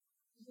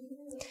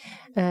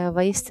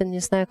Воистину, не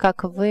знаю,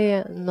 как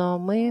вы, но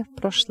мы в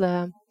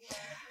прошлое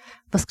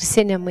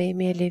воскресенье мы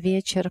имели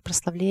вечер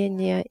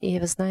прославления, и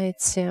вы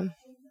знаете,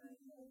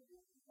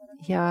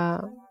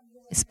 я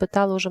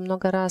испытала уже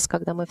много раз,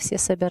 когда мы все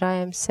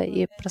собираемся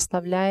и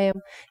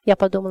прославляем. Я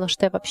подумала,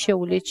 что я вообще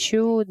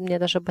улечу, мне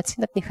даже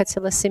ботинок не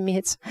хотелось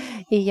иметь.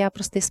 И я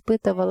просто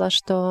испытывала,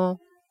 что,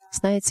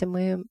 знаете,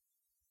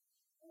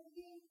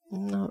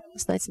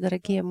 знаете,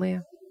 дорогие,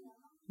 мы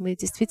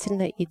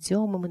действительно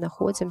идем, и мы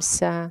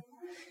находимся,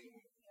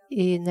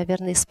 и,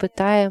 наверное,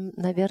 испытаем,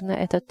 наверное,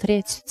 эту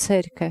третью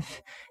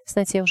церковь.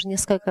 Знаете, я уже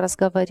несколько раз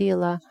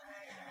говорила,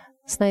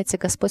 знаете,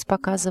 Господь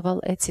показывал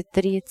эти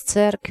 3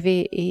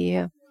 церкви,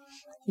 и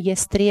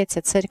есть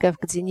третья церковь,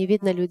 где не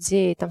видно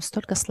людей, там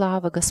столько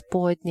славы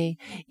Господней.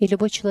 И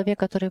любой человек,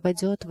 который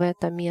войдет в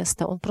это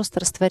место, он просто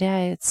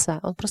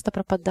растворяется, он просто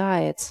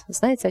пропадает.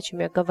 Знаете, о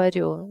чем я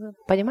говорю?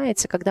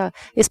 Понимаете, когда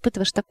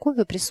испытываешь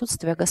такое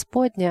присутствие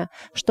Господня,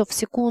 что в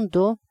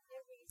секунду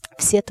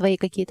все твои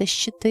какие-то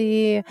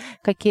щиты,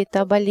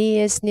 какие-то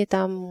болезни,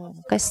 там,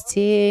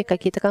 костей,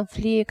 какие-то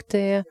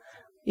конфликты,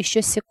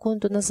 еще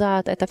секунду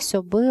назад это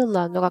все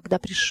было, но когда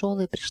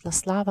пришла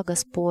слава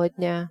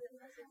Господня,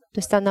 то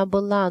есть она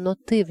была, но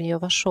ты в нее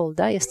вошел,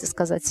 да, если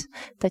сказать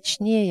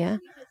точнее.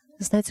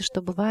 Знаете,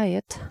 что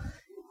бывает?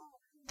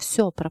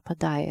 Все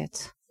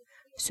пропадает.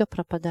 Все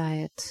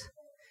пропадает.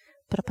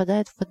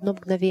 Пропадает в одно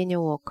мгновение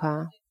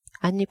ока.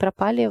 Они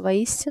пропали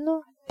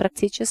воистину?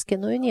 Практически,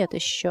 и нет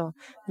еще.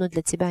 Но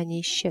для тебя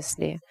они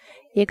исчезли.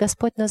 И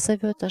Господь нас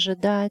зовет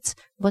ожидать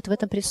вот в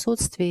этом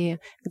присутствии,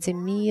 где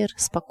мир,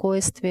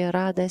 спокойствие,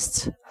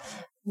 радость.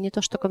 Не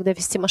то, что когда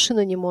вести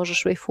машину не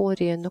можешь в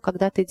эйфории, но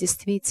когда ты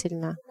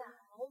действительно,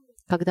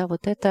 когда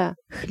вот это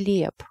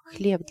хлеб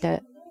для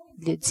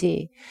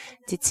людей,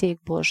 детей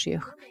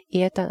Божьих, и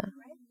это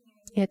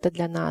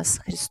для нас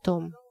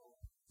Христом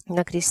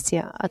на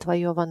кресте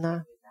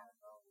отвоевано.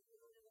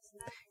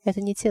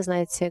 Это не те,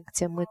 знаете,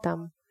 где мы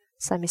там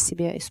сами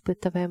себе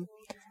испытываем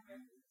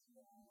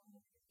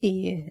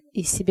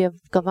и себе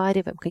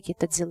вговариваем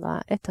какие-то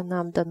дела. Это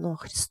нам дано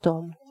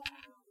Христом.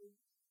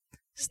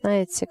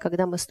 Знаете,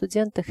 когда мы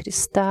студенты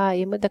Христа,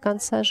 и мы до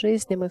конца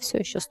жизни, мы все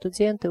еще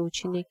студенты,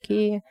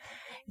 ученики.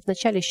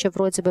 Вначале еще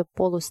вроде бы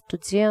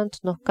полустудент,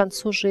 но к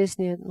концу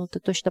жизни, ты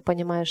точно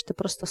понимаешь, ты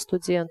просто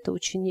студент, ты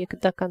ученик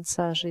до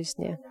конца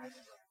жизни.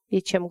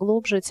 И чем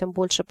глубже, тем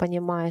больше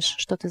понимаешь,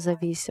 что ты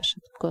зависишь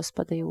от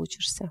Господа и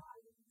учишься.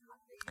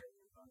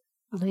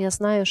 Но я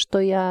знаю, что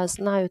я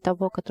знаю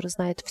того, который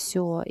знает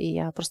все, и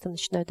я просто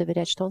начинаю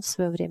доверять, что Он в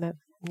свое время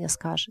мне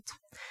скажет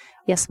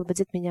и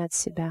освободит меня от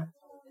себя.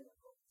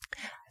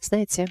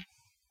 Знаете,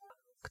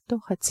 кто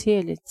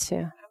хотели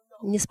те?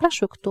 Не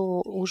спрашиваю,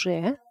 кто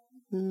уже,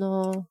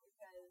 но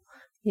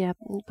я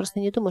просто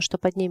не думаю, что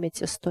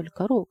поднимете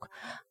столько рук.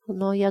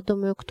 Но я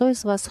думаю, кто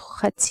из вас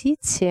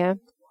хотите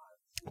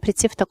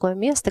прийти в такое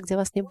место, где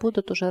вас не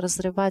будут уже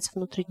разрывать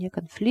внутренние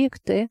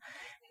конфликты,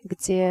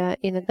 где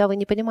иногда вы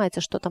не понимаете,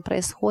 что там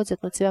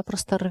происходит, но тебя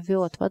просто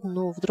рвет в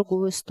одну, в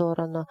другую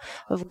сторону.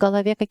 В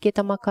голове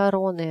какие-то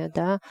макароны,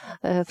 да,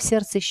 в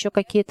сердце еще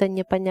какие-то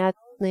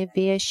непонятные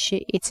вещи,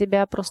 и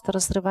тебя просто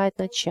разрывает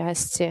на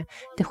части.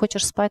 Ты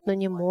хочешь спать, но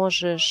не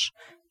можешь.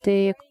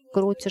 Ты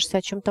крутишься,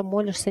 о чем-то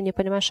молишься, не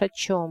понимаешь о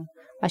чем.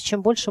 А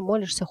чем больше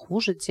молишься,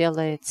 хуже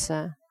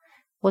делается.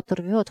 Вот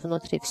рвет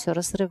внутри, все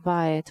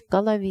разрывает в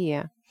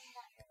голове.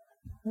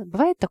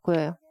 Бывает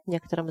такое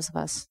некоторым из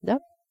вас,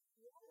 да?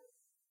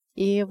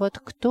 И вот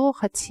кто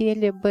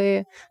хотели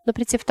бы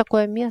прийти в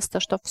такое место,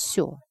 что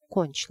все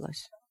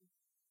кончилось?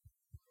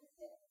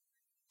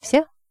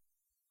 Все?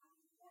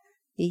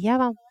 И я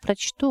вам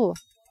прочту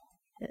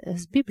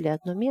с Библии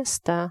одно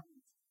место,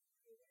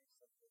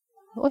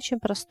 очень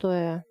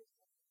простое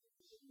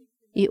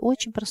и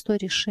очень простое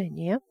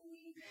решение,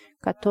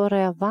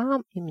 которое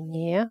вам и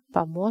мне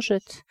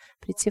поможет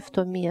прийти в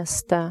то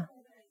место,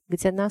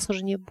 где нас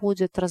уже не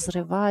будет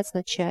разрывать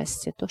на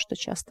части, то, что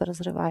часто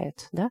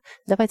разрывает. Да?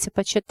 Давайте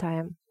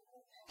почитаем.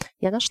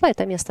 Я нашла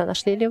это место,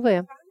 нашли ли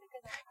вы?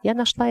 Я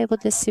нашла его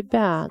для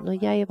себя, но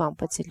я и вам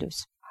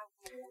поделюсь.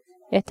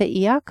 Это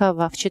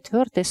Иакова в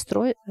 4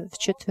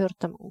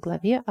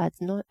 главе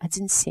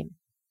 1:7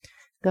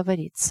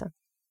 говорится.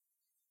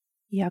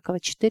 Иакова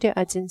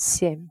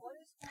 4:1-7.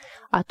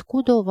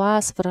 «Откуда у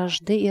вас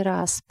вражды и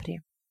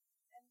распри?»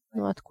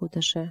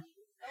 Откуда же?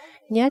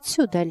 Не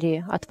отсюда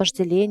ли, от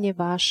вожделений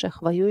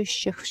ваших,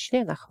 воюющих в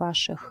членах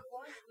ваших?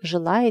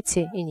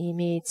 Желаете и не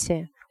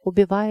имеете,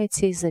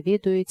 убиваете и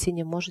завидуете,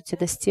 не можете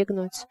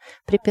достигнуть,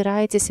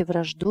 припираетесь и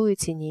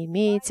враждуете, не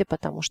имеете,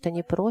 потому что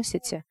не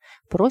просите,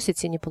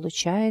 просите, не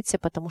получаете,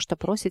 потому что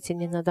просите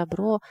не на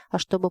добро, а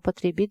чтобы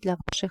потребить для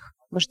ваших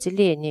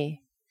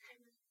вожделений.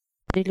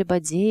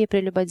 Прелюбодеи,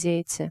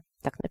 прелюбодейцы.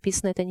 Так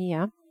написано, это не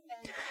я.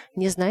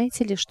 Не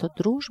знаете ли, что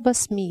дружба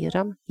с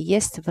миром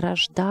есть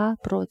вражда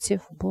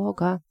против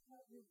Бога?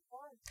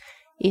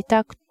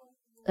 Итак,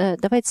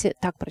 давайте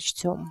так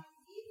прочтем.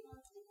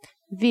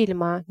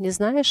 Вильма, не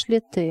знаешь ли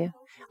ты,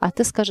 а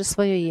ты скажи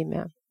свое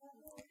имя,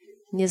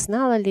 не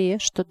знала ли,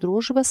 что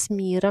дружба с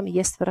миром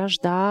есть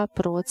вражда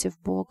против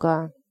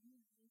Бога?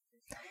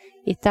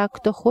 Итак,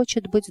 кто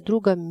хочет быть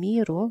другом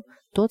миру,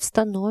 тот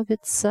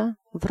становится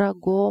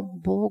врагом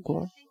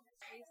Богу.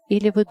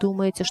 Или вы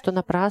думаете, что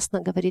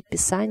напрасно говорит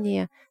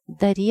Писание,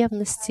 до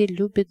ревности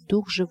любит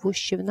Дух,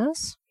 живущий в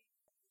нас?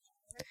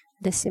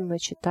 До 7 мы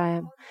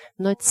читаем.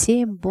 Но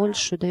тем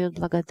больше дает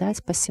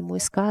благодать, посему и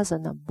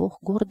сказано, Бог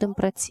гордым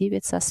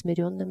противится, а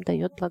смиренным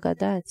дает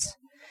благодать.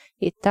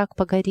 Итак,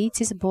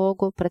 погоритесь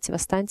Богу,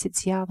 противостаньте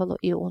дьяволу,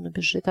 и он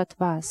убежит от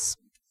вас.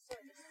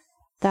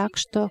 Так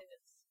что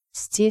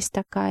здесь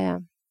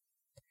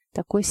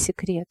такой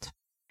секрет.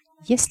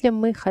 Если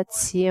мы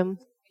хотим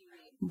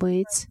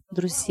быть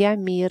друзья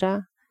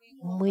мира,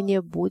 мы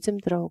не будем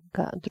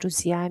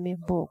друзьями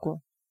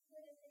Богу.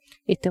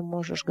 И ты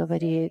можешь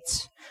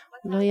говорить,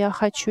 но я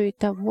хочу и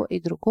того, и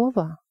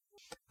другого.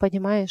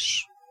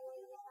 Понимаешь?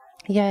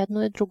 Я и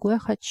одно, и другое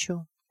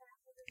хочу.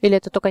 Или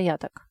это только я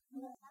так?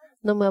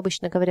 Но мы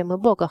обычно говорим, мы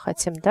Бога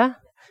хотим, да?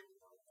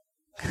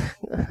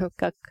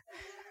 Как?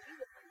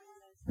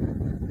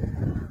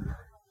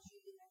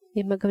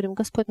 И мы говорим,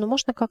 Господь, ну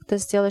можно как-то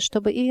сделать,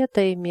 чтобы и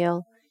это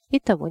имел, и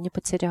того не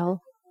потерял.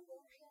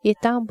 И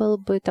там был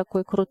бы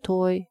такой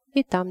крутой,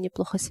 и там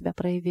неплохо себя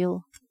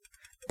проявил.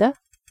 Да?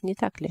 Не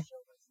так ли?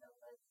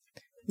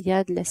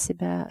 Я для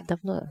себя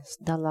давно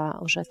дала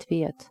уже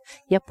ответ.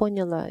 Я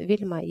поняла,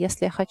 Вильма,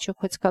 если я хочу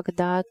хоть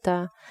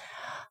когда-то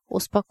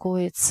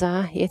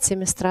успокоиться,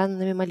 этими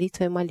странными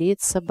молитвами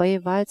молиться,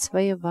 воевать,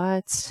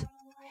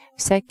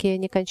 всякие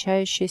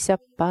некончающиеся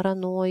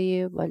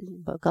паранойи,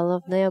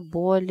 головные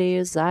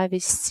боли,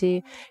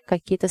 зависти,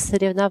 какие-то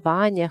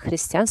соревнования,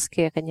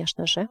 христианские,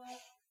 конечно же,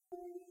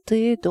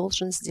 ты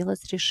должен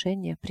сделать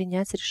решение,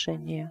 принять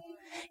решение.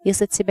 И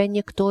за тебя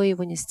никто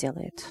его не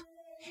сделает.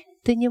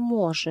 Ты не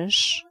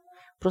можешь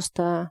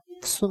просто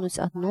всунуть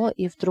одно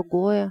и в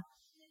другое,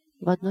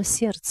 в одно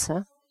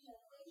сердце.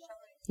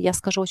 Я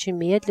скажу очень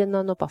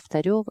медленно, но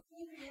повторю,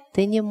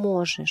 ты не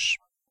можешь,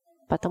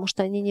 потому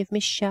что они не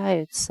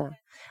вмещаются,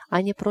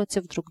 они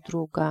против друг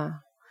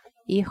друга.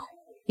 Их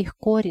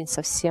корень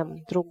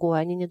совсем другой,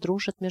 они не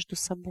дружат между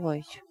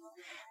собой.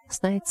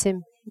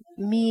 Знаете,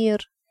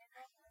 мир,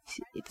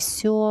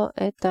 все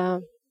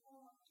это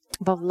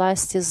во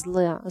власти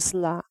зла,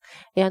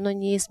 и оно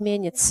не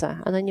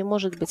изменится, оно не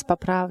может быть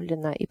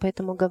поправлено, и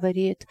поэтому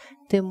говорит,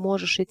 ты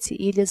можешь идти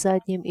или за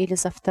одним, или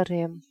за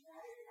вторым.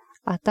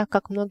 А так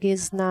как многие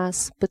из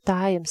нас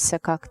пытаемся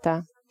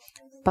как-то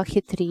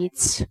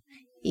похитрить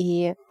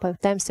и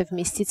пытаемся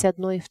вместить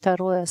одно и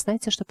второе,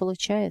 знаете, что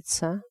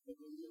получается?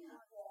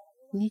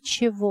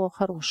 Ничего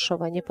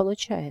хорошего не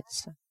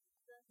получается.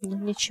 Ну,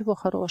 ничего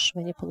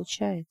хорошего не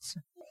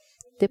получается.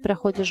 Ты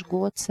проходишь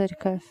год,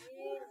 церковь,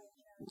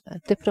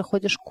 ты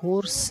проходишь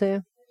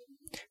курсы,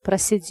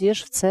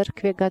 просидишь в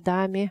церкви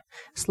годами,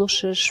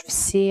 слушаешь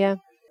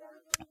все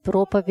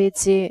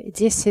проповеди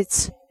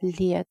 10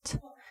 лет.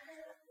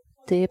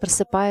 Ты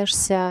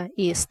просыпаешься,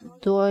 и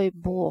дай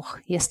Бог,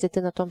 если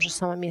ты на том же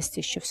самом месте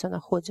еще все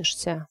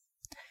находишься.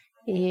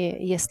 И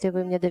если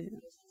вы мне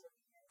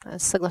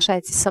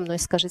соглашаетесь со мной,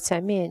 скажите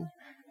аминь.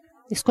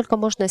 И сколько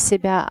можно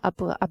себя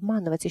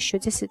обманывать? Еще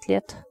 10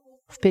 лет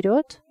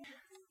вперед,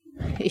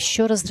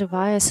 еще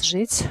разрываясь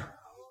жить.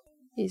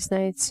 И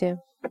знаете,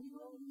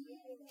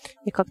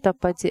 и как-то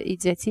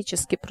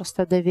идиотически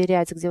просто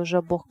доверять, где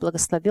уже Бог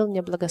благословил,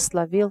 не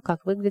благословил,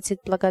 как выглядит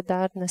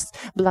благодарность,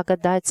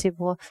 благодать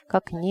Его,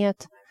 как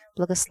нет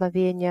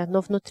благословения.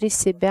 Но внутри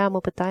себя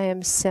мы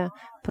пытаемся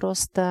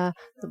просто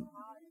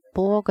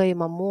Бога и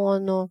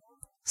мамону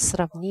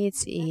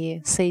сравнить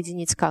и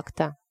соединить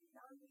как-то.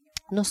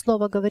 Но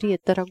Слово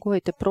говорит,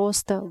 дорогой, ты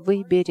просто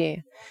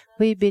выбери,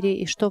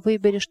 и что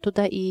выберешь,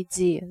 туда и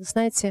иди.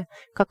 Знаете,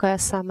 какая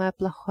самая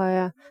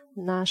плохая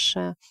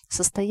наше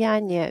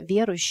состояние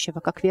верующего,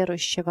 как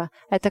верующего,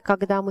 это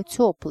когда мы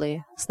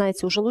теплые.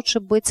 Знаете, уже лучше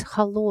быть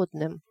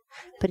холодным,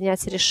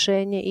 принять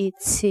решение и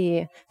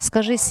идти.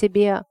 Скажи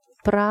себе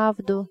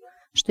правду,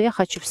 что я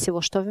хочу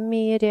всего, что в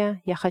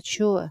мире, я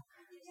хочу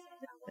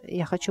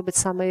быть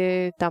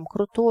самый там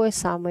крутой,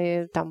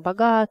 самый там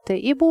богатый.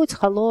 И будь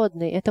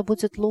холодный, это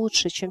будет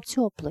лучше, чем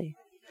теплый.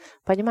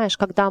 Понимаешь,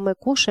 когда мы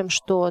кушаем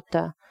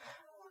что-то,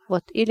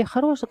 вот, или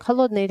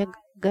холодное, или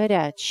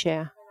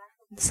горячее.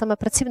 Самое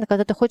противное,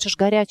 когда ты хочешь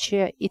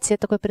горячее, и тебе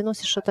такое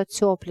приносит что-то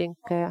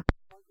тепленькое.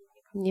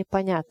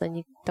 Непонятно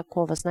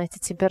такого, знаете,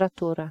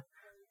 температура.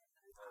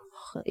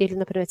 Или,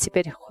 например,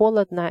 теперь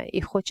холодно, и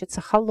хочется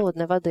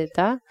холодной воды,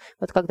 да?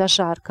 Вот когда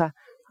жарко.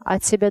 А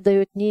тебе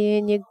дают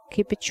не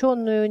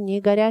кипяченую, не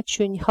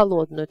горячую, не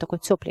холодную, такое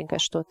тепленькое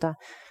что-то.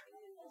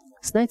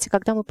 Знаете,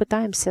 когда мы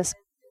пытаемся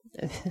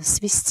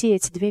свести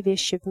эти две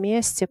вещи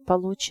вместе,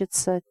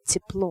 получится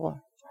тепло.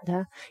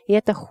 Да? И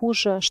это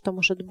хуже, что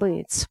может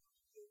быть.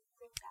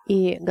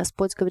 И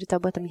Господь говорит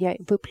об этом, я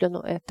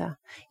выплюну это.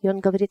 И Он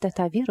говорит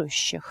это о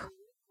верующих.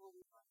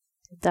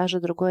 Даже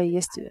другое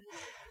есть,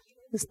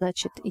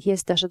 значит,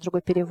 есть даже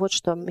другой перевод,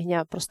 что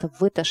меня просто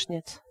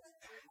вытошнит,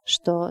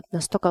 что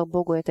настолько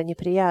Богу это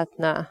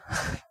неприятно.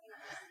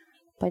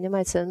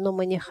 Понимаете, но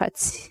мы не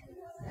хотим.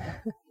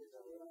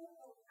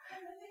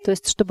 То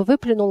есть, чтобы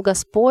выплюнул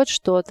Господь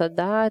что-то,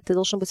 да, ты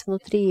должен быть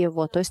внутри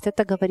Его. То есть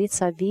это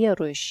говорится о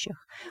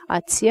верующих,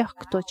 о тех,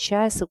 кто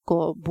часть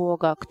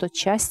Бога, кто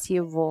часть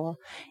Его.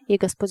 И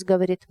Господь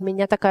говорит,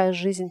 меня такая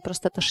жизнь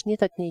просто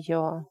тошнит от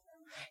нее.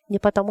 Не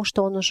потому,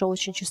 что Он уже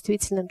очень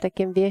чувствительным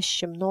таким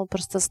вещам, но Он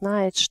просто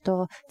знает,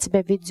 что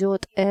тебя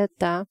ведет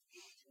это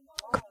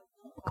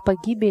к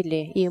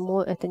погибели, и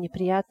Ему это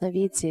неприятно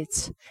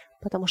видеть,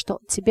 потому что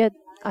тебе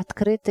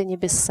открыты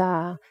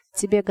небеса,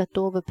 тебе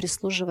готовы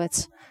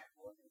прислуживать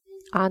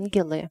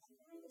ангелы,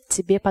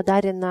 тебе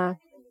подарено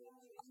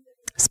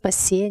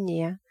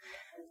спасение,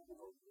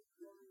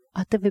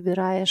 а ты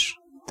выбираешь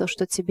то,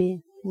 что тебе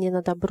не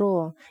на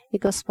добро, и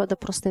Господа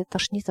просто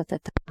тошнит от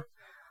этого.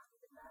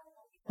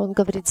 Он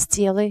говорит,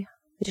 сделай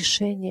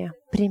решение,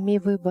 прими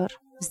выбор,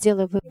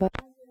 сделай выбор.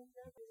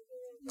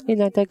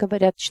 Иногда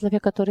говорят,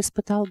 человек, который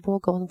испытал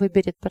Бога, он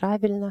выберет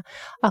правильно,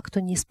 а кто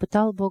не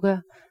испытал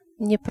Бога,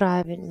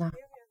 неправильно.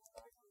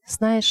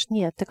 Знаешь,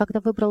 нет, ты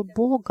когда выбрал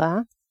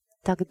Бога,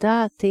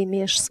 тогда ты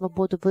имеешь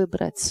свободу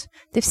выбрать.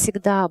 Ты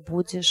всегда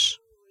будешь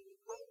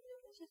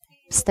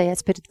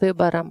стоять перед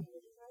выбором.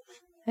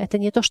 Это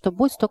не то, что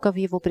будь только в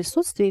Его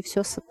присутствии, и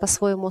все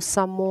по-своему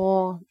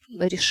само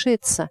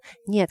решится.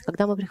 Нет,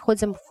 когда мы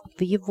приходим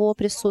в Его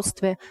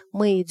присутствие,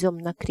 мы идем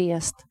на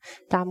крест,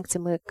 там, где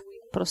мы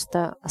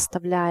просто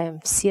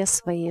оставляем все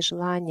свои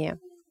желания.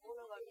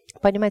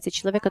 Понимаете,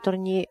 человек, который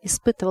не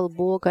испытывал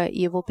Бога и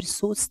Его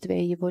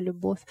присутствие, Его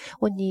любовь,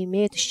 он не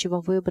имеет из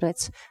чего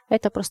выбрать.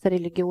 Это просто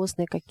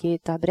религиозные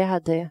какие-то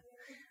обряды,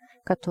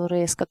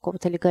 которые из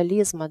какого-то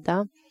легализма,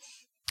 да,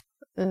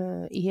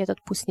 и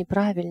этот путь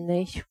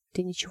неправильный,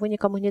 ты ничего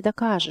никому не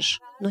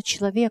докажешь. Но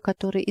человек,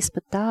 который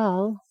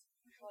испытал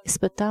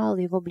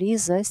Его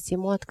близость,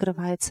 ему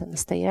открывается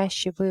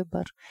настоящий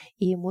выбор,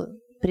 и ему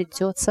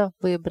придется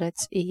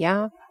выбрать. И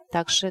я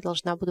также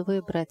должна буду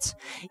выбрать.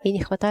 И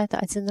не хватает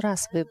один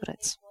раз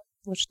выбрать.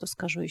 Вот что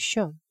скажу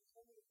еще.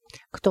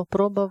 Кто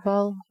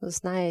пробовал,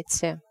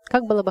 знаете,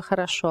 как было бы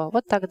хорошо.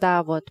 Вот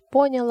тогда вот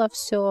поняла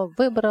все,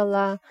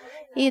 выбрала,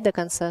 и до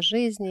конца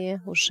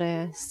жизни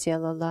уже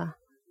сделала.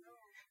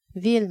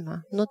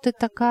 Вильма, ну ты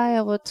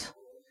такая вот,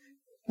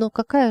 ну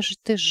какая же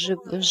ты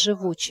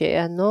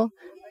живучая, но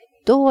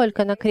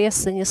только на крест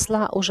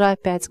занесла, уже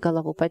опять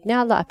голову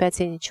подняла, опять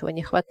ей ничего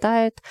не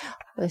хватает,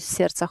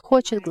 сердце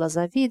хочет,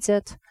 глаза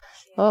видят.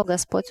 О,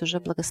 Господь, уже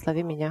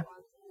благослови меня.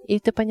 И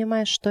ты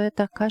понимаешь, что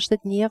это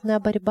каждодневная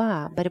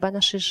борьба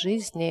нашей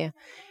жизни,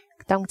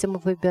 там, где мы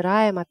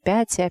выбираем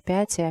опять и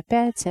опять и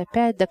опять и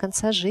опять до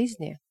конца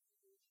жизни.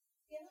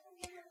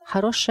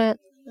 Хорошая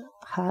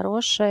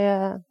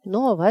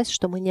новость,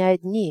 что мы не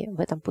одни в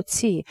этом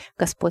пути.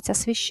 Господь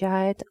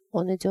освещает,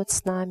 Он идет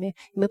с нами,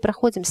 мы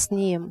проходим с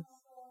Ним.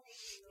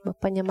 Мы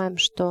понимаем,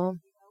 что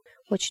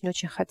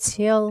очень-очень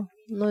хотел,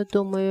 но,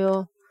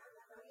 думаю,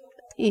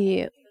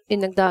 и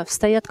иногда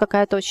встает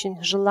какое-то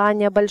очень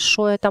желание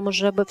большое, там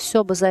уже бы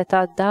все бы за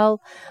это отдал,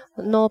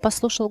 но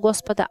послушал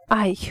Господа,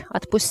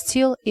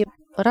 отпустил, и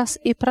раз,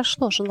 и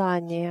прошло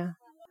желание.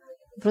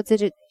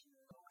 Вроде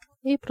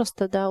и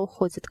просто, да,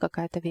 уходит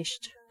какая-то вещь,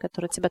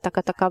 которая тебя так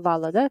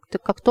атаковала, да,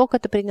 как только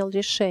ты принял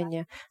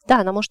решение. Да,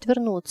 она может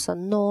вернуться,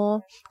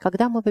 но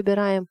когда мы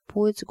выбираем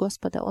путь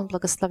Господа, Он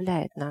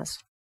благословляет нас.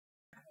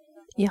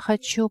 Я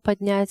хочу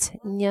поднять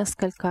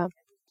несколько,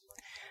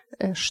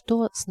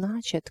 что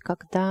значит,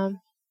 когда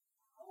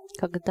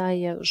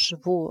я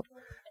живу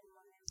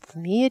в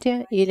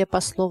мире или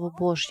по Слову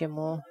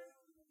Божьему,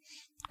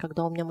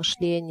 когда у меня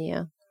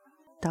мышление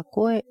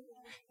такое,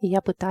 и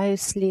я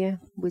пытаюсь ли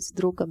быть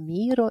другом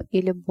миру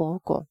или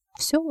Богу.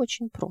 Все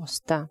очень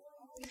просто.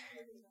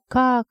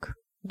 Как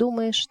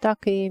думаешь,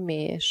 так и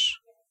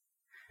имеешь.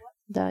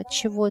 Да,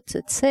 чего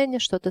ты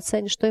ценишь,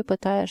 что и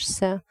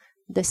пытаешься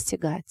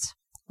достигать.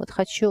 Вот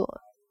хочу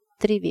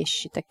 3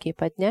 вещи такие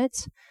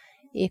поднять,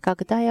 и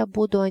когда я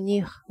буду о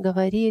них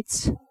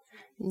говорить,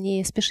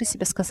 не спеши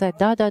себе сказать,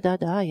 да,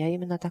 я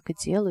именно так и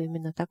делаю,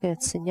 именно так и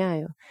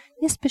оценяю.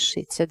 Не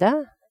спешите,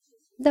 да?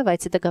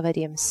 Давайте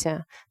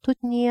договоримся. Тут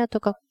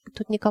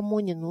никому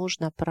не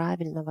нужно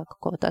правильного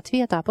какого-то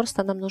ответа, а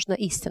просто нам нужно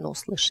истину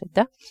услышать,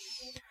 да?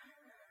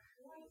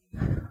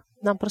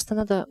 Нам просто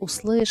надо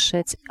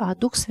услышать, а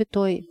Дух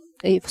Святой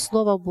и в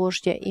Слово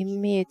Божье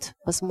имеет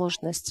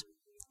возможность,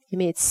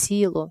 имеет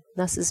силу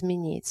нас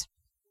изменить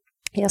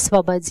и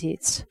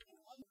освободить.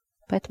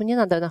 Поэтому не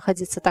надо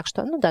находиться так,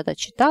 что,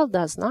 читал,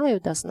 знаю,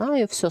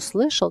 все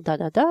слышал,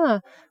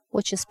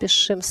 очень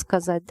спешим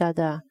сказать,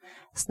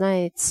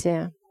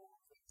 знаете,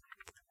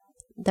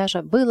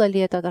 даже было ли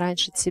это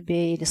раньше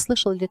тебе, или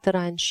слышал ли ты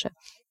раньше.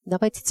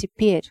 Давайте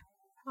теперь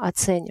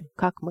оценим,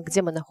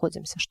 где мы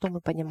находимся, что мы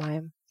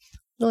понимаем.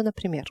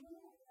 Например,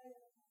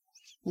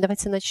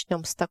 давайте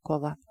начнем с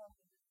такого.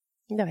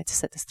 Давайте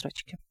с этой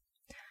строчки,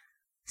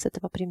 с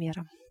этого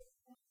примера.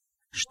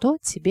 Что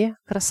тебе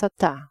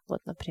красота?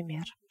 Вот,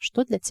 например,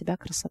 что для тебя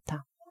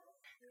красота?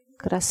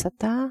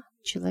 Красота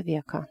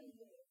человека.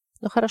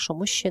 Хорошо,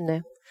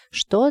 мужчины.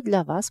 Что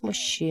для вас,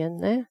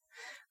 мужчины,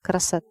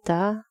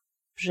 красота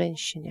в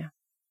женщине?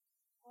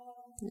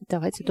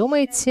 Давайте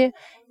думайте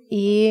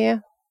и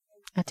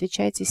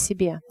Отвечайте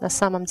себе на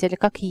самом деле,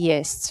 как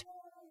есть.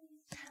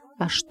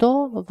 А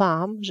что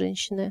вам,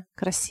 женщины,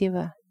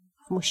 красиво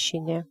в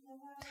мужчине?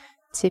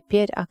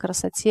 Теперь о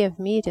красоте в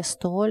мире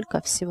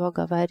столько всего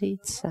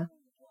говорится,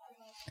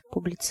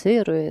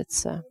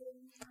 публицируется,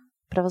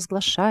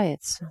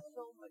 провозглашается.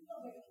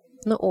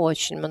 Ну,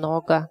 очень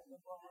много.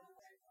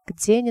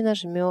 Где не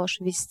нажмешь,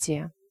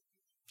 везде.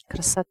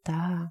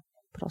 Красота,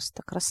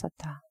 просто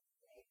красота.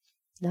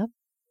 Да?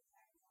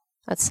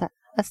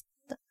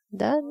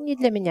 Да, не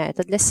для меня,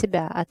 это для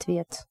себя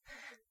ответ.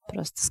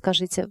 Просто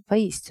скажите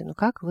воистину,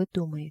 как вы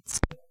думаете?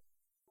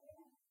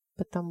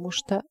 Потому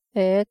что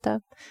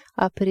это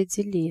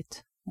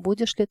определит,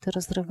 будешь ли ты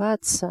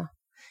разрываться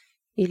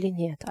или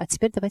нет. А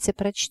теперь давайте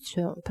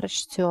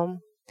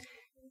прочтем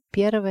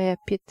 1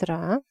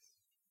 Петра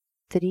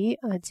 3,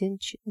 1,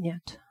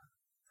 нет.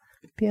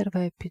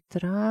 1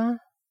 Петра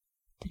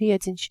 3,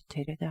 1,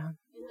 4, да.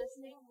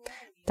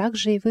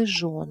 Также и вы,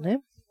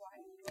 жены,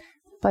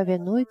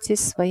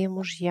 повинуйтесь своим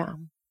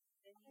мужьям,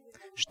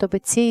 чтобы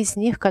те из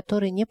них,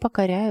 которые не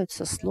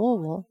покоряются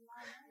слову,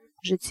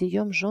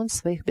 житием жен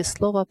своих без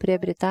слова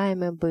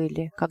приобретаемы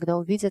были, когда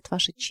увидят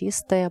ваше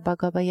чистое,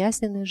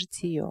 богобоязненное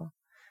житие.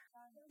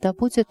 Да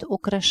будет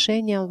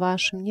украшением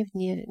вашим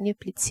не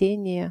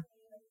плетение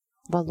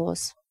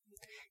волос,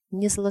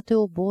 не золотые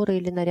уборы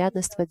или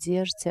нарядность в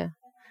одежде,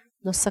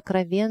 но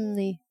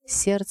сокровенный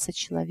сердце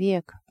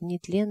человек в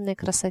нетленной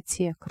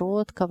красоте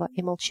кроткого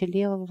и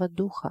молчаливого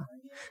духа,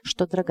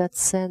 что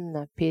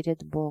драгоценно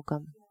перед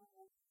Богом.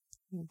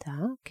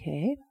 Да,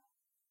 окей.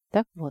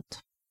 Так вот.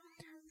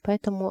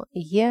 Поэтому,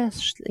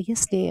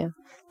 если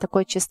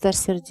такое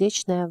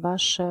чистосердечное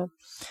ваше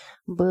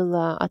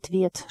было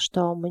ответ,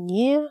 что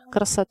мне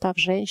красота в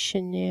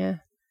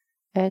женщине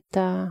 —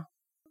 это,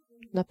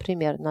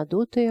 например,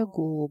 надутые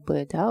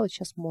губы, да, вот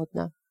сейчас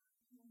модно.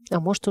 А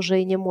может,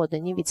 уже и не модно,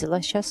 не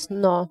видела сейчас,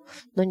 но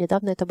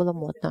недавно это было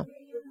модно.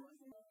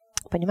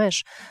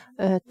 Понимаешь,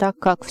 так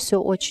как все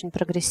очень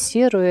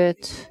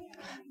прогрессирует,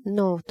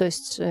 ну, то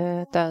есть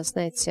это,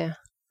 знаете,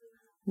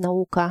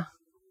 наука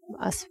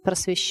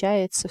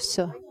просвещается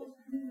все.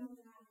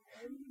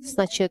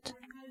 Значит,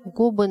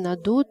 губы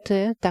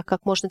надуты, так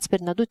как можно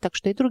теперь надуть, так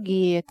что и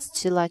другие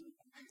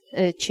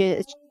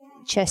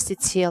части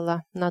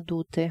тела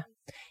надуты.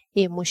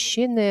 И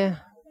мужчины,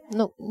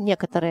 ну,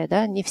 некоторые,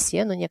 да, не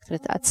все, но некоторые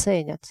это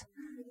оценят.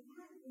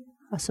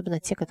 Особенно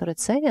те, которые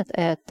ценят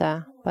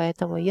это.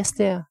 Поэтому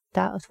если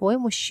твой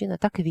мужчина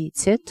так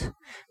видит,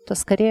 то,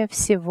 скорее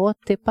всего,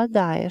 ты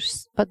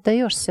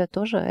поддаешься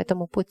тоже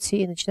этому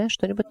пути и начинаешь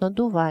что-нибудь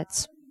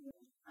надувать.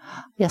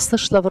 Я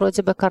слышала,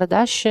 вроде бы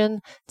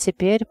Кардашьян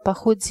теперь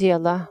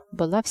похудела.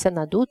 Была вся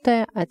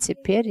надутая, а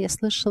теперь, я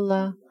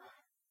слышала,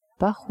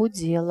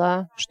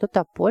 похудела.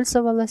 Что-то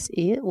пользовалась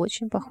и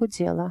очень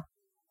похудела.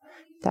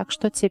 Так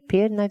что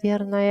теперь,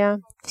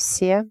 наверное,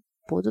 все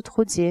будут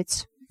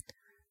худеть.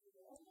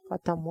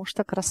 Потому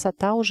что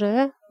красота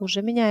уже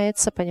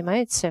меняется,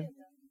 понимаете?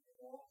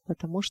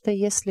 Потому что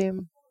если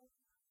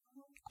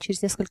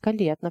через несколько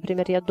лет,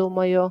 например, я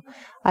думаю,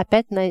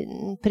 опять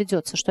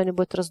придется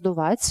что-нибудь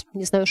раздувать,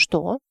 не знаю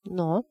что,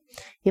 но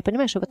я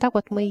понимаю, что вот так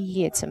вот мы и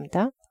едем,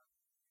 да?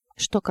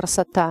 Что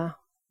красота?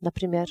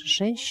 Например,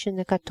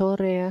 женщина,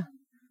 которая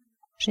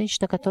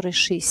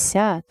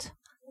 60,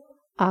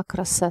 а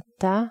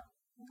красота,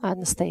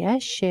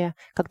 настоящая,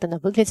 когда она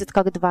выглядит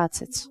как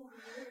 20.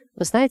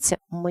 Вы знаете,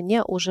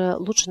 мне уже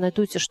лучше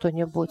найдите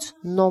что-нибудь,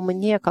 но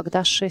мне,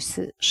 когда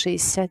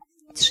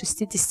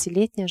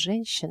 60-летняя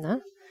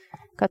женщина,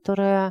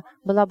 которая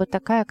была бы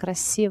такая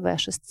красивая,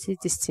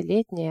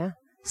 60-летняя,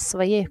 в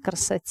своей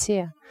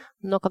красоте,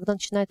 но когда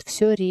начинает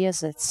все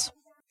резать,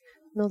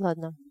 ну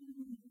ладно,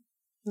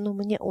 ну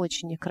мне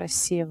очень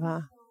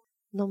некрасиво,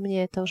 но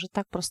мне это уже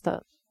так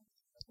просто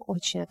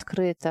очень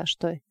открыто,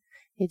 что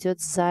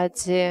идет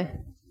сзади,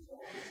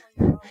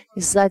 и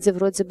сзади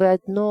вроде бы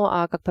одно,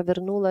 а как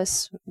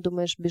повернулась,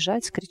 думаешь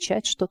бежать,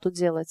 кричать, что тут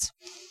делать.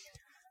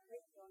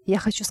 Я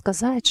хочу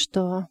сказать,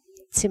 что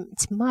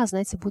тьма,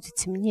 знаете, будет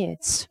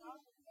темнеть.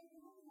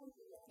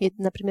 И,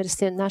 например,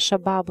 если наша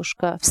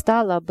бабушка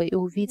встала бы и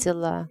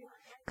увидела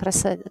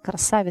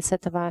красавиц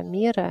этого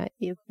мира,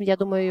 и, я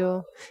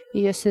думаю,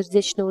 ее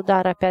сердечный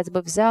удар опять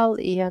бы взял,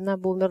 и она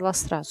бы умерла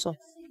сразу.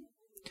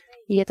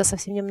 И это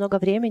совсем немного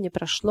времени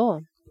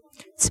прошло.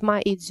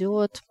 Тьма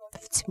идет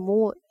в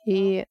тьму,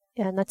 и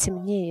она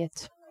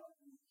темнеет.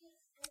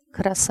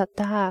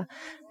 Красота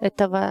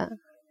этого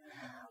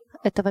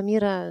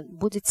мира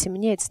будет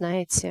темнеть,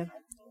 знаете.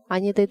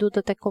 Они дойдут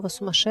до такого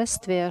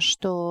сумасшествия,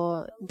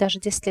 что даже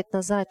 10 лет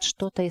назад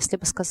что-то, если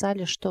бы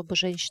сказали, что бы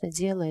женщины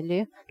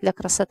делали для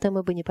красоты,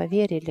 мы бы не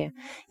поверили.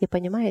 И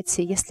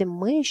понимаете, если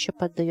мы еще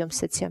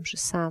поддаемся тем же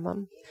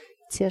самым,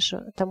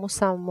 тому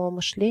самому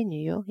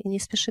мышлению, и не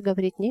спеши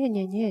говорить,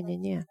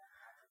 не,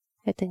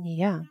 это не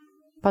я,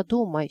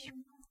 подумай,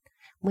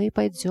 мы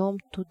пойдем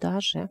туда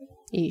же,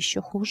 и еще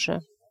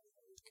хуже.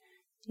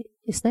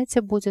 И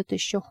знаете, будет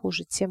еще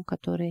хуже тем,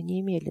 которые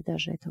не имели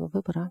даже этого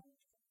выбора.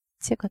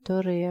 Те,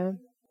 которые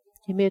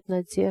имеют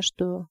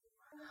надежду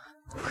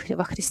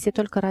во Христе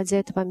только ради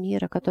этого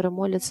мира, который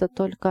молится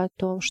только о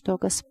том, что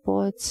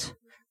Господь,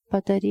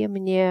 подари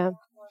мне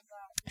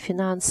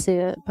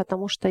финансы,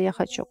 потому что я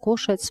хочу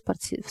кушать,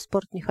 в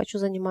спорт не хочу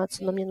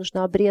заниматься, но мне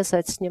нужно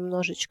обрезать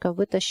немножечко,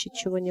 вытащить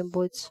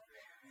чего-нибудь.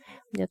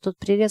 Мне тут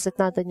прирезать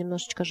надо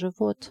немножечко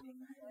живот.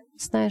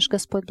 Знаешь,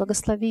 Господь,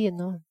 благослови,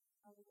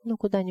 ну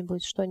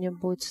куда-нибудь,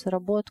 что-нибудь,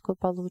 работку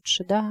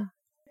получше, да?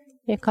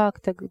 И как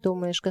ты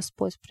думаешь,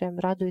 Господь прям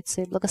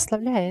радуется и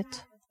благословляет?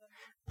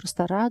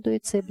 Просто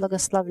радуется и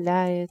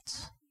благословляет.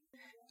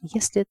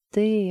 Если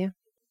ты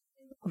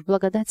в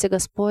благодати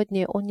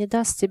Господней, Он не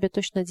даст тебе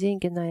точно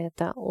деньги на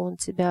это, Он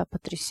тебя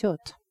потрясет.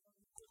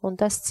 Он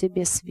даст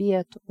тебе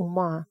свет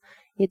ума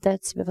и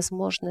даст тебе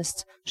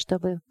возможность,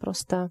 чтобы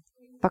просто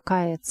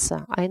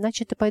покаяться. А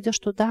иначе ты пойдешь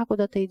туда,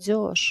 куда ты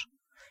идешь.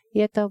 И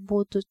это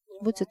будет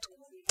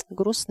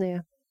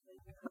грустные.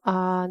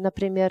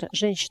 Например,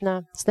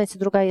 женщина, знаете,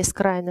 другая есть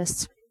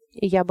крайность.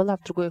 И я была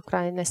в другой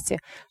крайности.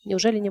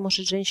 Неужели не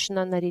может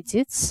женщина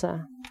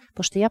нарядиться?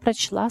 Потому что я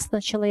прочла,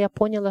 сначала я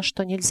поняла,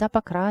 что нельзя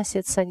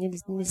покраситься,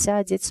 нельзя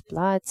одеть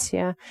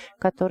платье,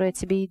 которое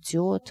тебе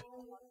идет.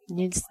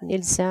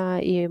 Нельзя,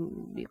 и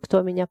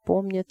кто меня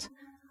помнит,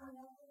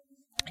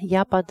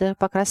 я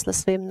покрасила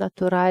своим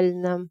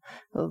натуральным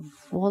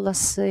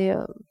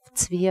волосы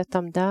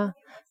цветом, да,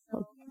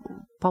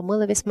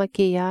 помыла весь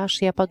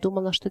макияж. Я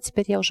подумала, что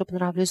теперь я уже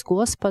понравлюсь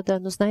Господа,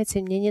 но,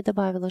 знаете, мне не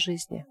добавило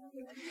жизни.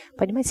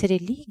 Понимаете,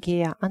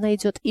 религия, она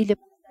идет или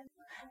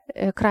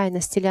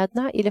крайность, или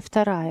одна, или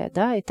вторая,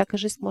 да, и так и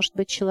жизнь может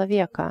быть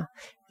человека.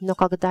 Но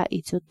когда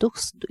идет Дух,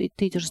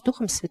 ты идешь с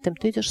Духом Святым,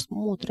 ты идешь с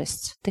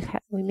мудростью, ты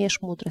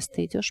имеешь мудрость,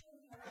 ты идешь,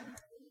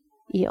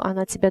 и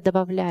она тебя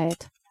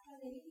добавляет.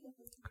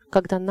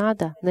 Когда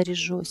надо,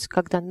 наряжусь,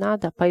 когда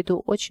надо,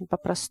 пойду очень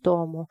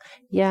по-простому.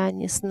 Я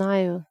не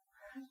знаю,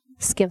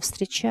 с кем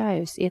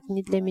встречаюсь, и это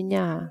не для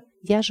меня.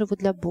 Я живу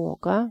для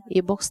Бога,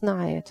 и Бог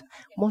знает.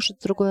 Может,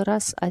 в другой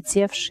раз,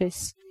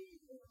 одевшись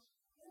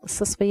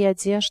со своей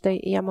одеждой,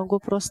 я могу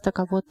просто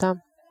кого-то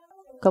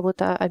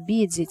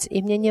обидеть.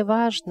 И мне не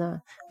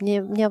важно.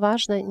 Мне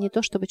важно не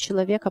то, чтобы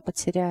человека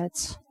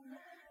потерять.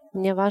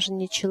 Мне важен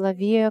не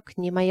человек,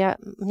 мне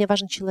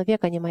важен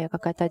человек, а не моя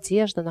какая-то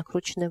одежда,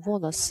 накрученные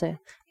волосы.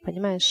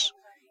 Понимаешь?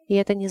 И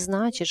это не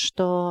значит,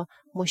 что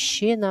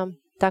мужчинам,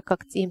 так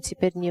как им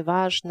теперь не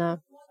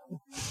важно,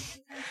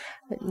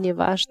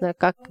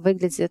 как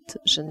выглядит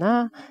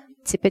жена,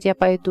 теперь я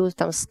пойду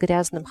там с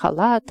грязным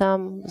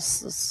халатом,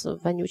 с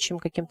вонючим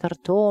каким-то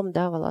ртом,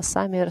 да,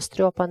 волосами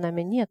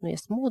растрепанными. Нет,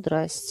 есть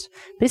мудрость.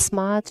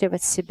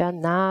 Присматривать себя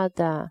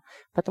надо,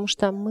 потому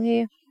что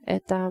мы —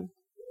 это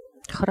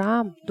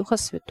храм Духа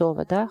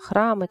Святого, да?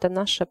 Храм — это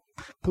наша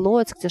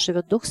плоть, где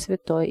живет Дух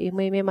Святой, и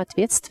мы имеем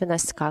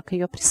ответственность, как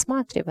ее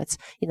присматривать,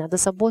 и надо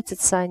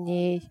заботиться о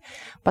ней,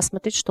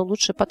 посмотреть, что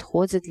лучше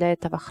подходит для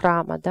этого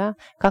храма, да?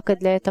 Как и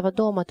для этого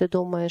дома ты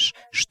думаешь,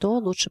 что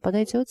лучше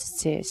подойдет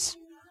здесь.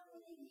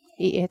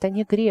 И это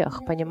не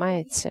грех,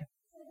 понимаете?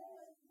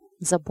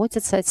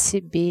 Заботиться о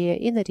себе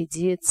и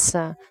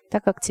нарядиться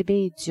так, как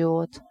тебе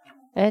идет.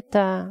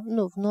 Это,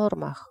 в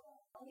нормах.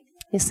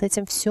 И с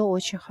этим все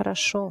очень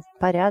хорошо,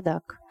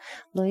 порядок.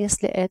 Но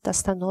если это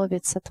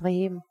становится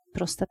твоим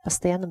просто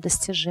постоянным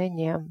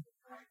достижением,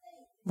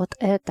 вот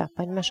это,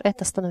 понимаешь,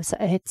 это становится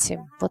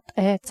этим, вот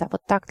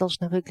так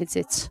должно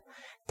выглядеть,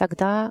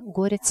 тогда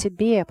горе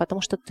тебе, потому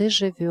что ты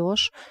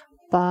живешь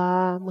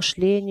по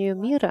мышлению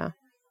мира,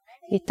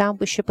 и там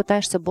еще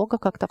пытаешься Бога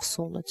как-то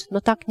всунуть.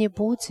 Но так не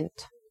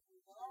будет.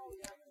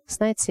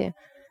 Знаете,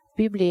 в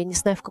Библии, не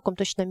знаю, в каком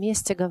точном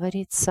месте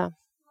говорится,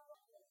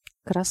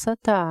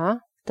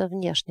 красота, это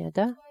внешняя,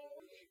 да?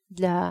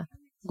 Для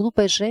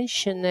глупой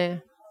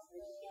женщины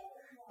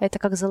это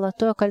как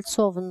золотое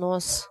кольцо в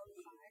нос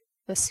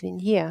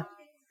свинье.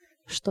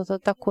 Что-то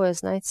такое,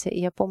 знаете.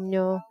 Я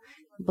помню,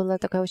 было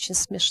такое очень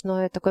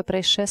смешное такое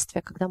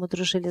происшествие, когда мы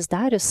дружили с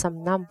Дариусом.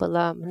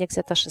 Мне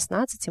где-то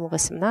 16, ему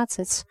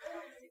 18.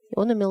 И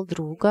он имел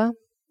друга,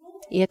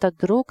 и этот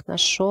друг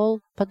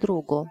нашел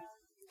подругу.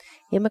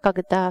 И мы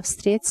когда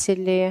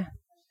встретили,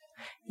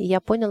 я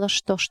поняла,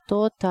 что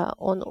что-то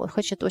он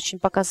хочет очень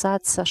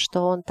показаться,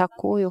 что он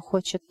такую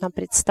хочет нам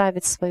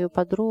представить свою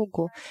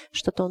подругу,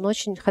 что-то он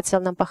очень хотел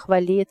нам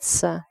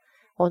похвалиться.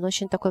 Он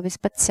очень такой весь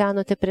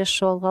подтянутый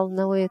пришел,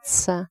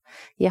 волнуется.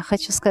 Я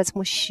хочу сказать,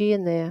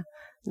 мужчины,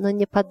 но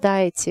не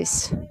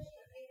поддайтесь.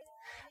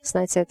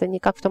 Знаете, это не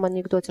как в том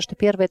анекдоте, что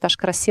первый этаж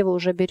красиво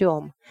уже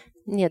берем.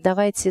 Нет,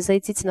 давайте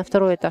зайдите на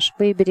второй этаж,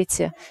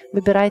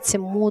 выбирайте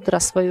мудро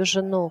свою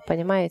жену,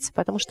 понимаете?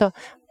 Потому что,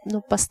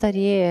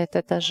 постареет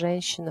эта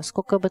женщина,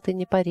 сколько бы ты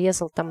ни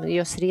порезал, там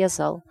ее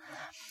срезал.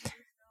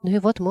 И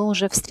вот мы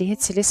уже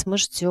встретились, мы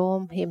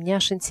ждем, и мне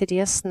аж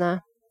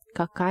интересно,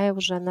 какая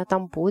уже она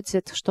там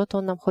будет, что-то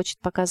он нам хочет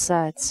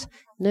показать.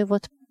 И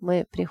вот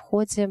мы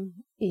приходим,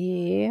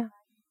 и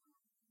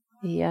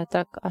я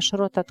так, аж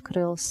рот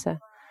открылся.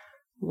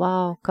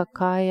 Вау,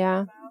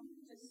 какая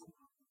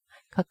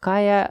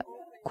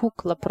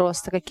кукла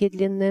просто, какие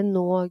длинные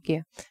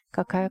ноги,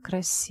 какая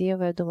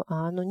красивая.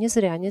 Думаю, не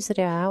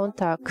зря он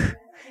так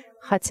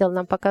хотел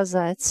нам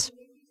показать.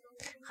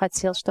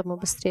 хотел, чтобы мы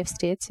быстрее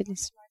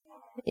встретились.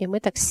 И мы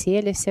так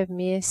сели все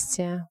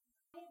вместе,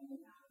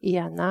 и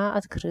она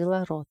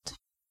открыла рот.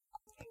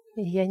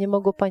 И я не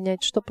могу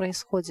понять, что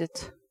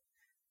происходит.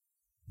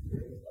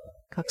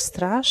 Как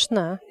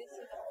страшно.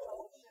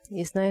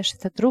 И знаешь,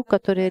 этот друг,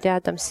 который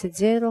рядом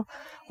сидел,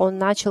 он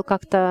начал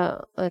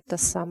как-то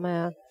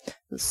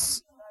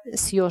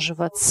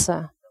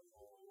съеживаться.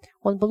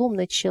 Он был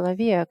умный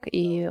человек,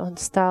 и он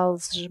стал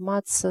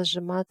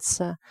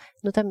сжиматься,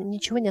 но там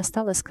ничего не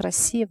осталось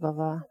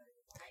красивого.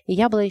 И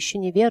я была еще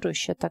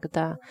неверующая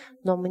тогда,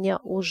 но мне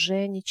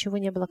уже ничего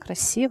не было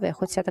красивое,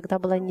 хоть я тогда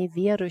была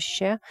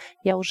неверующая,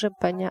 я уже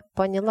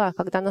поняла,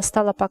 когда она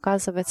стала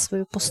показывать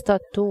свою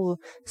пустоту,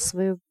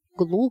 свою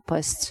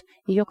глупость,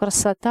 ее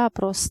красота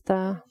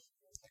просто,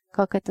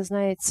 как это,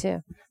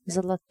 знаете,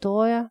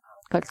 золотое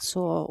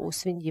кольцо у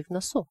свиньи в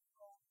носу.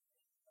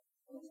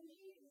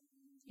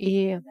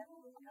 И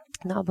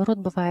наоборот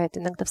бывает,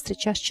 иногда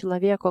встречаешь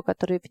человека,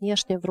 который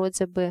внешне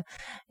вроде бы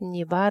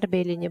не Барби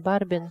или не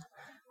Барбин,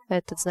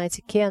 этот,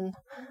 знаете, Кен,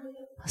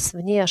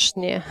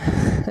 внешне.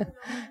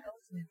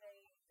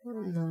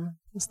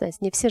 Знаете,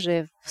 не все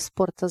же в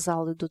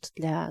спортзал идут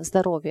для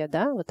здоровья,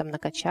 да, вот там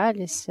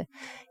накачались.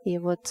 И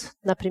вот,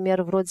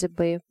 например, вроде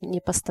бы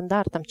не по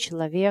стандартам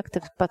человек,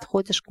 ты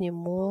подходишь к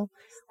нему,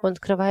 он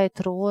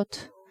открывает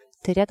рот,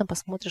 ты рядом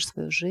посмотришь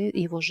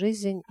его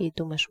жизнь и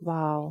думаешь,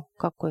 вау,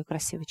 какой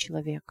красивый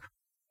человек.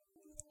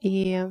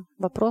 И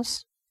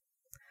вопрос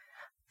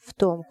в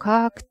том,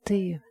 как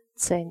ты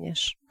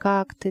ценишь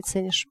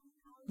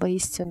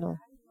воистину.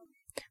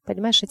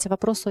 Понимаешь, эти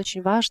вопросы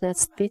очень важны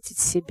ответить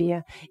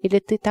себе. Или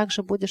ты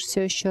также будешь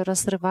все еще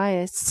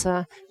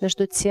разрываться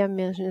между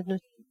теми,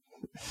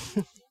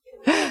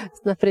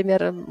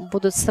 например,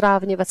 будут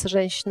сравниваться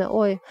женщины.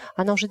 Ой,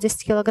 она уже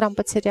 10 килограмм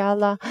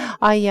потеряла,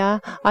 а я,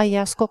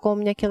 сколько у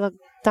меня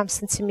там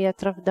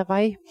сантиметров,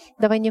 давай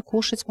не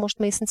кушать, может,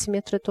 мои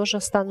сантиметры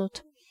тоже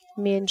станут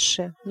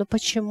меньше. Но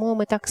почему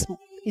мы так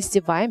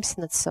издеваемся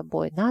над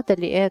собой? Надо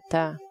ли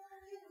это?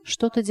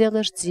 Что ты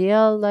делаешь,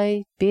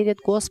 делай перед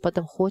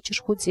Господом.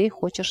 Хочешь худей,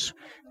 хочешь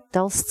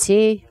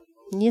толстей.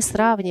 Не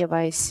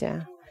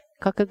сравнивайся.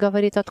 Как и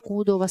говорит,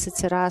 откуда у вас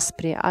эти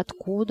распри,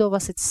 откуда у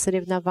вас эти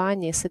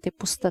соревнования с этой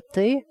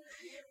пустоты.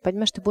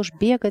 Понимаешь, ты будешь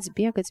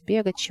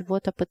бегать,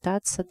 чего-то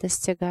пытаться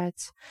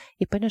достигать.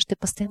 И понимаешь, ты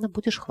постоянно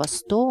будешь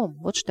хвостом.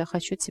 Вот что я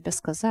хочу тебе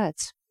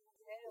сказать.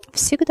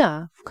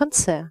 Всегда, в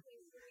конце.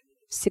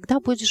 Всегда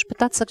будешь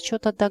пытаться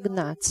что-то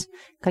догнать.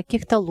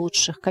 Каких-то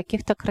лучших,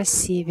 каких-то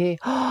красивее.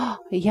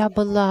 Я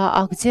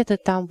была, а где-то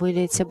там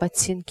были эти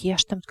ботинки? Я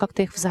ж там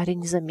как-то их в зале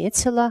не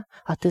заметила.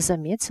 А ты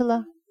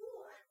заметила?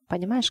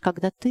 Понимаешь,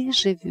 когда ты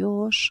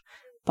живешь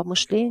по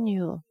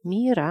мышлению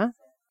мира,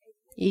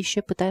 и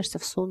еще пытаешься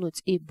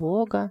всунуть и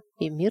Бога,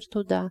 и мир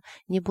туда,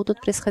 не будут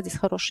происходить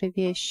хорошие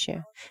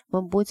вещи.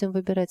 Мы будем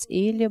выбирать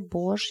или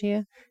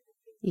Божье,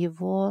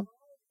 Его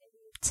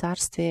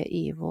Царствие и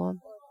Его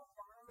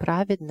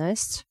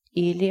праведность,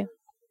 или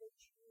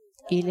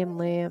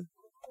мы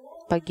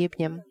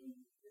погибнем.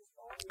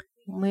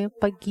 Мы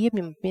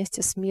погибнем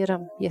вместе с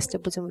миром, если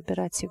будем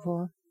выбирать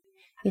его.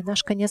 И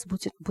наш конец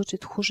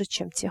будет хуже,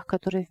 чем тех,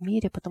 которые в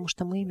мире, потому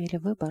что мы имели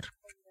выбор.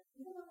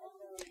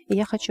 И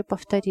я хочу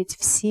повторить,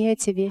 все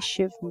эти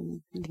вещи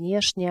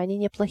внешние, они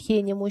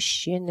неплохие, не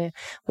мужчины.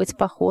 Быть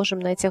похожим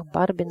на этих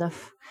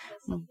Барбинов.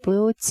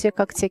 Будьте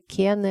как те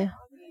Кены.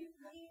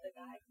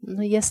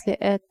 Но если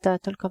это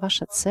только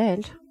ваша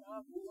цель,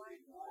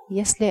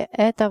 если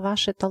это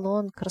ваш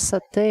эталон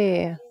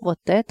красоты, вот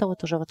это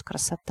вот уже вот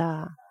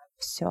красота,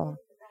 все.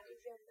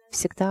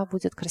 Всегда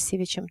будет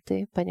красивее, чем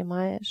ты,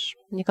 понимаешь?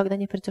 Никогда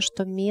не придешь в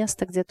то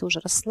место, где ты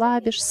уже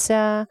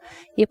расслабишься,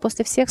 и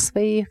после всех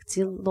своих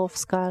делов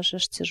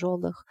скажешь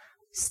тяжелых,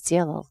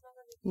 сделал.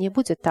 Не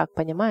будет так,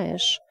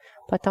 понимаешь?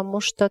 Потому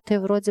что ты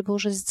вроде бы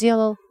уже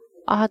сделал,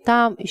 а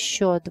там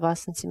еще 2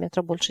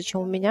 сантиметра больше,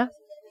 чем у меня.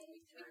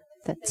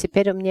 Да,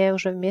 теперь у меня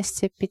уже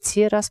вместе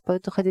 5 раз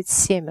пойду ходить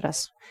 7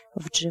 раз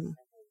в джим,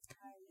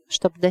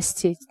 чтобы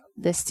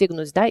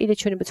достигнуть, да, или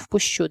что-нибудь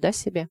впущу, да,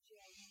 себе,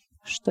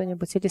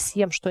 что-нибудь, или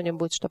съем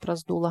что-нибудь, чтобы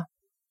раздуло.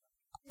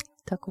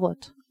 Так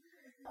вот.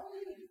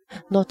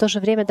 Но в то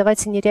же время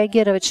давайте не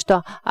реагировать,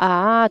 что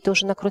ты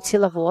уже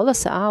накрутила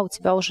волосы, у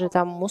тебя уже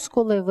там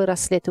мускулы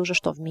выросли, ты уже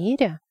что, в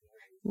мире?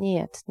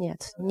 Нет,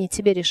 не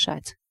тебе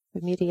решать,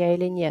 в мире я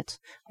или нет.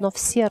 Но в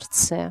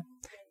сердце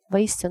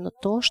воистину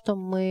то, что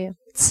мы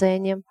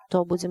ценим,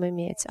 то будем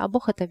иметь. А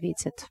Бог это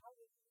видит.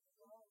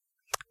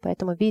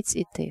 Поэтому видь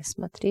и ты,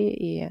 смотри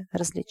и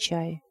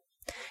различай.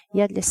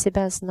 Я для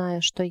себя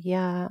знаю, что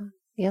я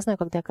знаю,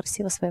 когда я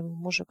красива своему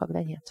мужу,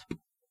 когда нет.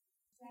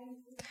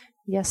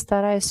 Я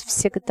стараюсь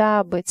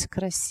всегда быть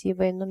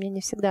красивой, но мне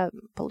не всегда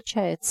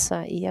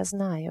получается, и я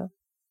знаю,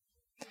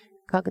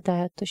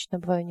 когда я точно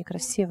бываю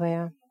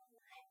некрасивая.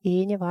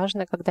 И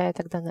неважно,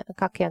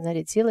 как я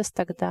нарядилась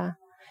тогда,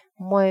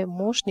 мой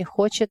муж не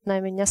хочет на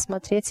меня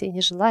смотреть и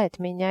не желает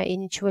меня, и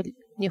ничего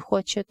не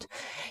хочет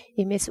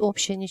иметь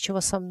общее ничего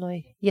со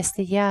мной.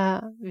 Если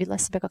я вела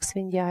себя как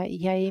свинья,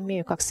 я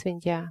имею как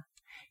свинья.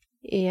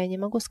 И я не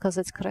могу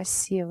сказать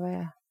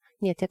красивая.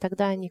 Нет, я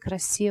тогда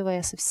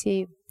некрасивая со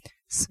всей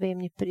своим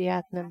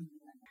неприятным.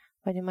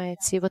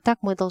 Понимаете? И вот так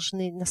мы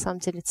должны на самом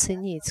деле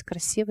ценить,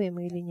 красивые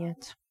мы или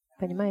нет.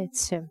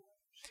 Понимаете?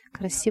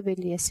 Красивая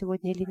ли я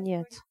сегодня или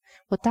нет.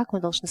 Вот так мы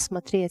должны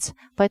смотреть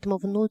по этому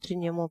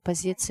внутреннему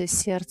позиции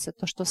сердца,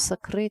 то, что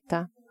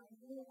сокрыто,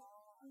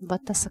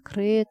 вот та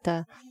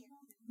сокрыта,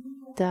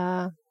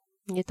 да,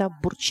 не та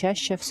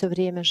бурчащая все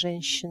время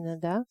женщина,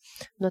 да,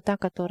 но та,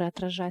 которая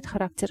отражает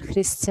характер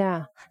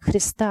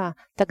Христа,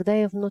 тогда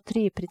и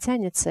внутри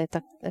притянется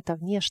эта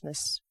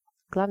внешность.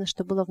 Главное,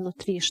 чтобы было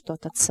внутри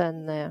что-то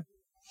ценное.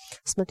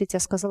 Смотрите, я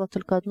сказала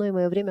только одно, и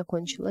мое время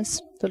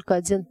кончилось. Только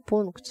один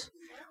пункт.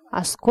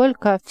 А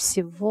сколько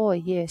всего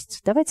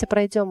есть. Давайте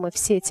пройдем мы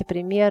все эти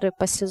примеры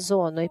по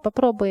сезону и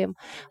попробуем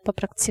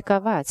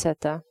попрактиковать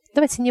это.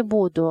 Давайте не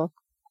буду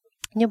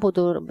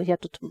я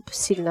тут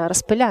сильно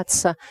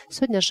распыляться.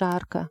 Сегодня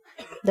жарко.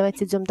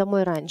 Давайте идем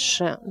домой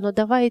раньше. Но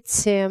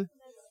давайте,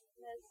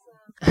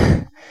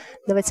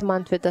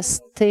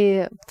 Мантвидас,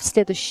 ты в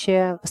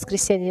следующее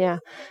воскресенье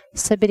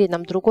собери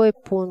нам другой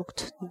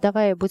пункт.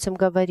 Давай будем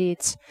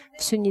говорить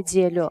всю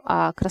неделю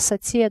о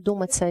красоте,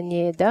 думать о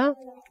ней, да?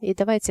 И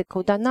давайте,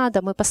 куда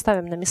надо, мы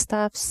поставим на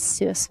места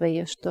все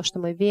свои, что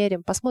мы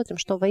верим, посмотрим,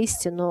 что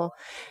воистину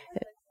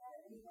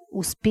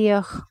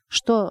успех,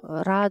 что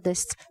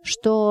радость,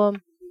 что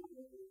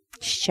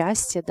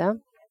счастье, да,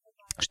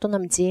 что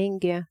нам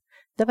деньги.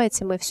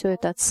 Давайте мы все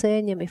это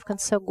оценим, и в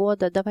конце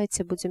года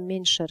давайте будем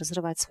меньше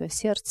разрывать свое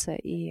сердце.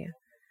 И,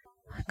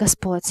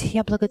 Господь,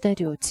 я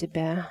благодарю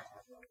Тебя,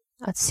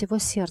 от всего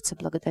сердца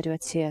благодарю,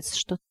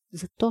 Отец,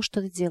 за то,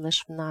 что Ты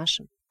делаешь в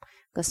нашем,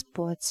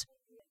 Господь,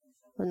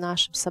 в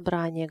нашем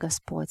собрании,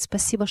 Господь.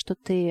 Спасибо, что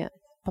Ты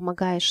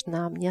помогаешь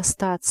нам не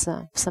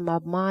остаться в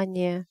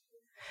самообмане,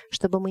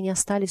 чтобы мы не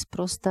остались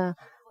просто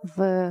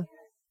в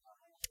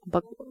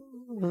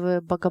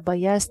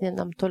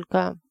богобоязненном,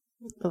 только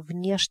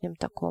внешнем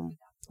таком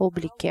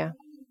облике,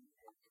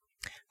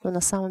 но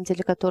на самом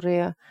деле,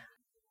 которые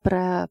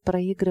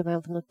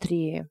проигрываем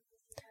внутри.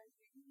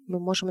 Мы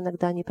можем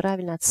иногда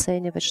неправильно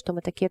оценивать, что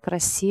мы такие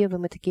красивые,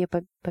 мы такие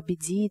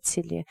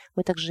победители,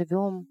 мы так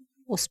живем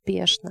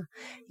успешно.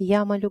 И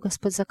я молю,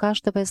 Господь, за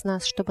каждого из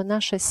нас, чтобы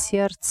наше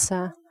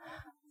сердце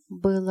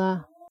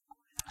было,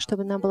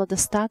 чтобы нам было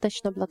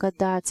достаточно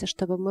благодати,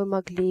 чтобы мы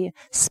могли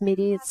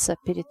смириться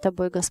перед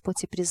Тобой,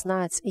 Господь, и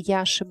признать: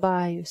 я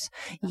ошибаюсь,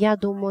 я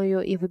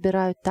думаю и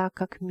выбираю так,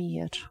 как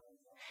мир.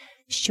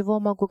 С чего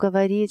могу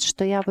говорить,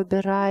 что я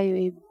выбираю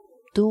и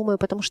думаю,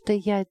 потому что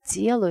я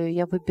делаю,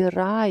 я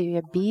выбираю,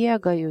 я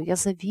бегаю, я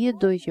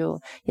завидую,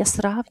 я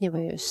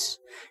сравниваюсь.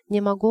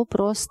 Не могу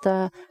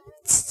просто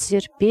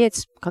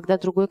терпеть, когда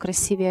другой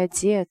красивее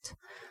одет.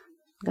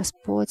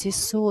 Господь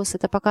Иисус,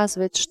 это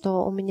показывает,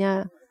 что у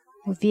меня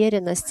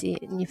уверенность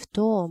не в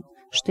том,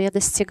 что я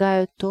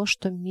достигаю то,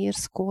 что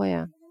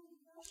мирское.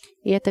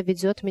 И это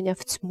ведет меня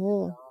в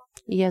тьму.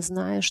 И я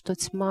знаю, что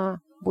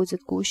тьма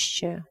будет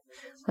гуще.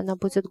 Она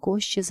будет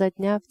гуще изо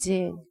дня в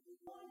день.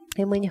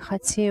 И мы не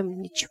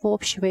хотим ничего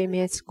общего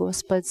иметь,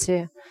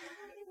 Господи,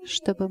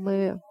 чтобы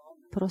мы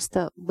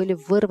просто были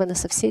вырваны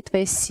со всей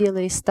Твоей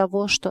силы из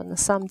того, что на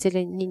самом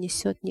деле не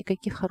несет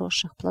никаких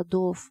хороших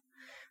плодов,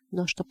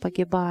 но что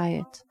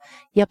погибает.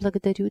 Я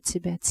благодарю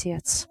Тебя,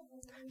 Отец,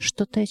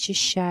 что Ты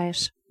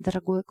очищаешь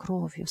дорогой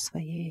кровью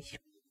Своей,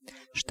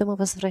 что мы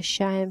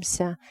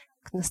возвращаемся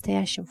к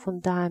настоящим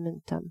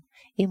фундаментам,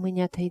 и мы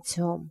не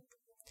отойдем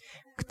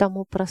к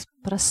тому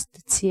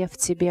простоте в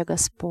Тебе,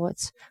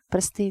 Господь,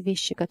 простые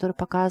вещи, которые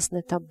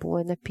показаны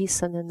Тобой,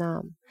 написаны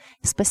нам.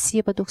 И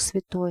спасибо, Дух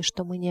Святой,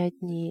 что мы не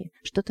одни,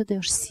 что Ты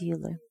даешь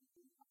силы.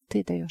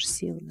 Ты даешь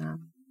силы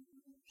нам.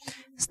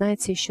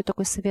 Знаете, еще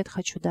такой совет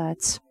хочу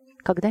дать.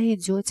 Когда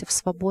идете в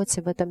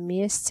свободе в этом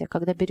месте,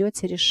 когда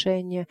берете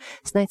решение,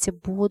 знаете,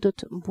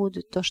 будут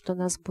то, что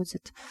нас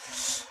будет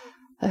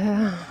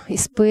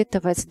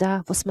испытывать,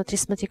 да, вот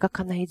смотри, как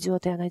она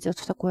идет, и она идет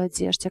в такой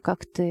одежде,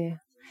 как ты.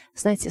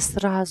 Знаете,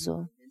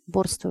 сразу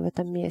борствуй в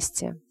этом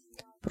месте.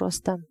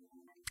 Просто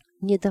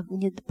не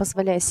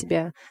позволяй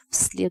себе в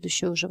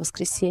следующую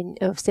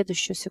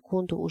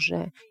секунду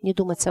уже не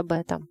думать об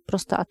этом.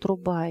 Просто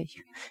отрубай.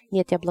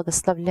 Нет, я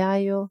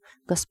благословляю,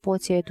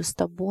 Господь, я иду с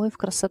Тобой в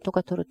красоту,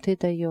 которую Ты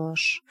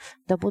даешь.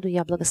 Да буду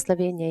я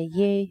благословение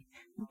ей.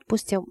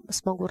 Пусть я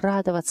смогу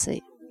радоваться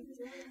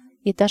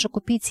и даже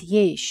купить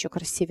ей еще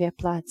красивее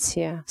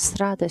платье с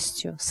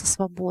радостью, со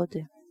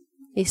свободы.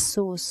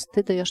 Иисус,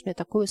 Ты даешь мне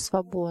такую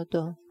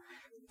свободу.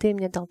 Ты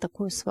мне дал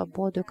такую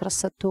свободу и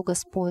красоту,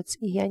 Господь,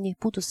 и я не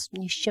буду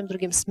ни с чем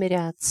другим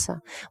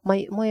смиряться.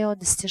 Мое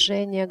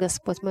достижение,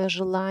 Господь, мое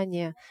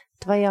желание,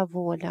 Твоя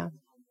воля.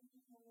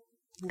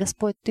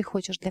 Господь, Ты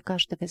хочешь для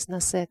каждого из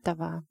нас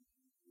этого.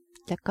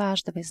 Для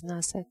каждого из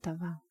нас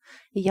этого.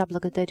 И я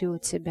благодарю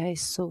Тебя,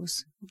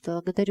 Иисус,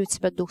 благодарю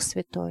Тебя, Дух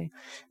Святой,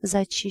 за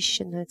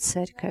очищенную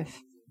церковь,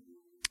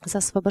 за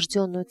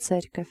освобожденную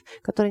церковь,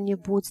 которая не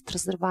будет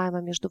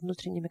разрываема между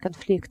внутренними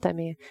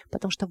конфликтами,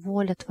 потому что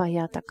воля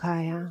Твоя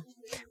такая.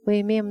 Мы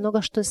имеем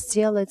много что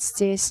сделать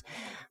здесь.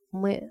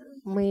 Мы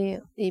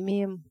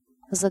имеем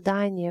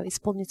задание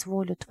исполнить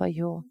волю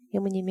Твою, и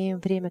мы не имеем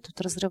времени тут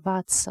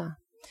разрываться.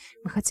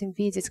 Мы хотим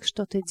видеть,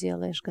 что Ты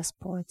делаешь,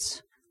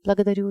 Господь.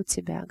 Благодарю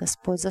Тебя,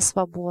 Господь, за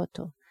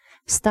свободу.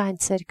 Встань,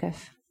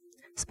 церковь.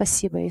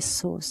 Спасибо,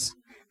 Иисус.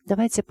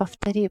 Давайте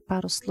повтори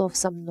пару слов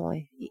за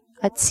мной.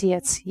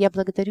 Отец, я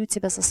благодарю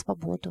Тебя за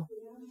свободу,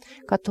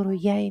 которую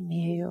я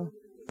имею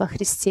во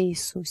Христе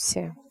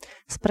Иисусе.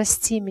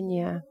 Прости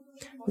меня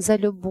за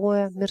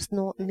любое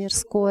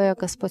мирское,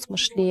 Господь,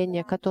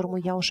 мышление, к которому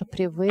я уже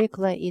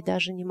привыкла и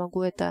даже не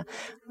могу это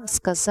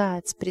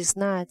сказать,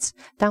 признать.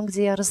 Там,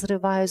 где я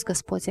разрываюсь,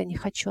 Господь, я не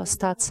хочу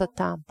остаться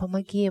там.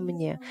 Помоги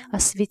мне,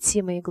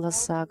 освети мои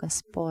глаза,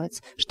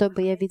 Господь,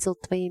 чтобы я видел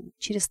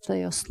через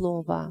Твое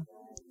Слово,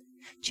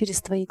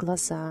 через Твои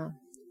глаза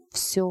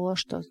все,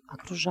 что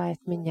окружает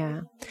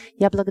меня.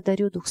 Я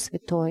благодарю, Дух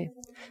Святой,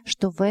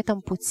 что в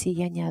этом пути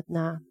я не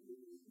одна,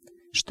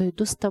 что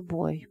иду с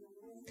Тобой.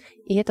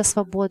 И эта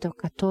свобода,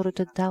 которую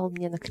Ты дал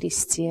мне на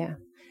кресте,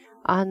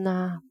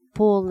 она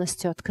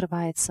полностью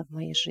открывается в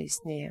моей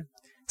жизни.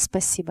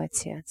 Спасибо,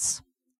 Отец.